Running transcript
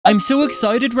I'm so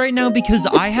excited right now because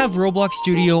I have Roblox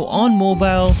Studio on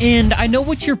mobile, and I know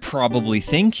what you're probably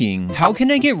thinking. How can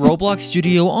I get Roblox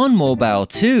Studio on mobile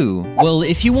too? Well,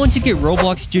 if you want to get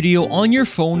Roblox Studio on your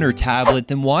phone or tablet,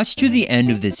 then watch to the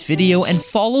end of this video and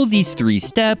follow these 3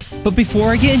 steps. But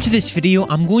before I get into this video,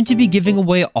 I'm going to be giving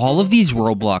away all of these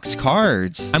Roblox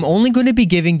cards. I'm only going to be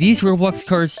giving these Roblox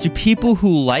cards to people who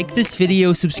like this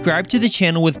video, subscribe to the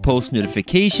channel with post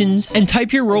notifications, and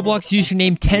type your Roblox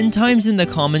username 10 times in the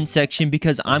comment section,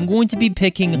 because I'm going to be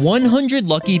picking 100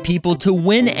 lucky people to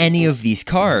win any of these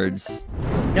cards.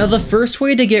 Now, the first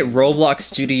way to get Roblox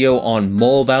Studio on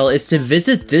mobile is to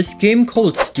visit this game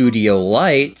called Studio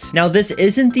Lite. Now, this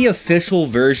isn't the official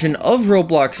version of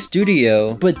Roblox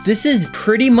Studio, but this is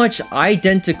pretty much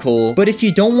identical. But if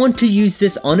you don't want to use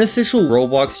this unofficial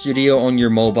Roblox Studio on your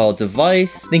mobile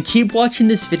device, then keep watching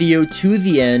this video to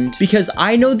the end, because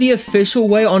I know the official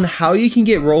way on how you can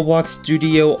get Roblox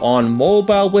Studio on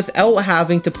mobile without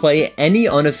having to play any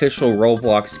unofficial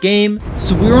Roblox game.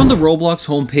 So we're on the Roblox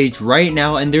homepage right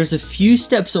now, and there's a few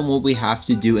steps on what we have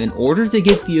to do in order to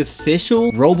get the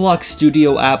official Roblox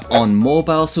Studio app on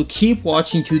mobile, so keep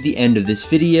watching to the end of this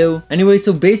video. Anyway,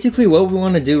 so basically what we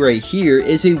want to do right here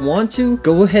is we want to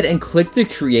go ahead and click the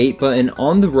create button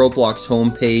on the Roblox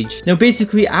homepage. Now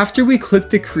basically, after we click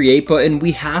the create button,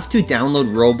 we have to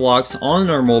download Roblox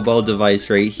on our mobile device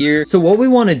right here. So what we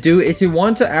want to do is we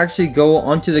want to actually go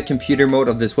onto the computer mode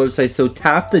of this website, so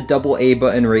tap the AA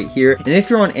button right here, and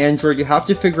if you're on Android, you have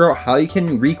to figure out how you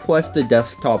can request the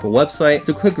desktop website.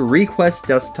 So click request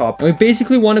desktop, and we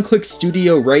basically want to click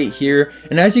Studio right here,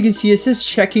 and as you can see, it says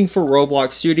checking for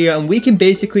Roblox Studio, and we can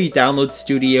basically download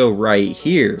Studio right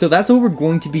here. So that's what we're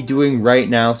going to be doing right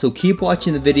now, so keep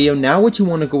watching the video. Now what you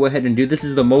want to go ahead and do, this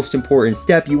is the most important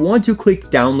step, you want to click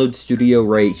download Studio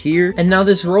right here, and now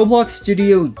this Roblox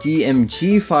Studio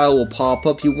DMG file will pop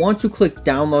up. You want to click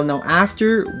download. Now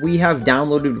after we have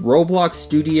downloaded Roblox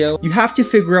Studio, you have to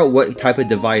figure out what type of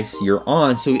device you're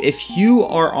on. So if you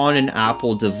are on an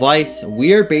Apple device,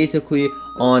 we are basically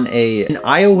on an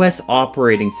iOS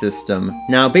operating system.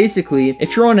 Now basically,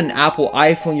 if you're on an Apple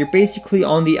iPhone, you're basically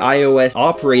on the iOS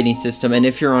operating system, and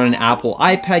if you're on an Apple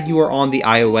iPad, you are on the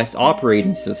iOS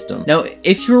operating system. Now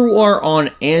if you are on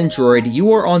Android,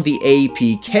 you are on the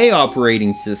APK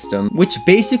operating system, which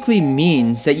basically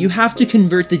means that you have to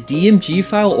convert the DMG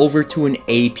file over to an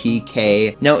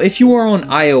APK. Now if you are on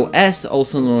iOS,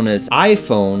 also known as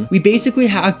iPhone, we basically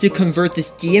have to convert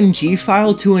this DMG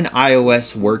file to an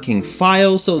iOS working file.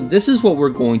 So this is what we're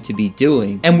going to be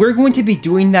doing, and we're going to be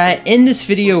doing that in this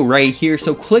video right here.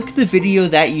 So click the video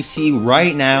that you see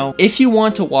right now if you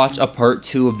want to watch a part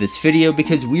 2 of this video,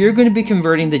 because we are going to be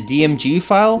converting the DMG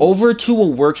file over to a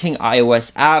working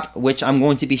iOS app, which I'm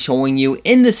going to be showing you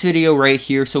in this video right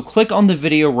here. So click on the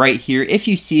video right here if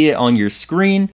you see it on your screen.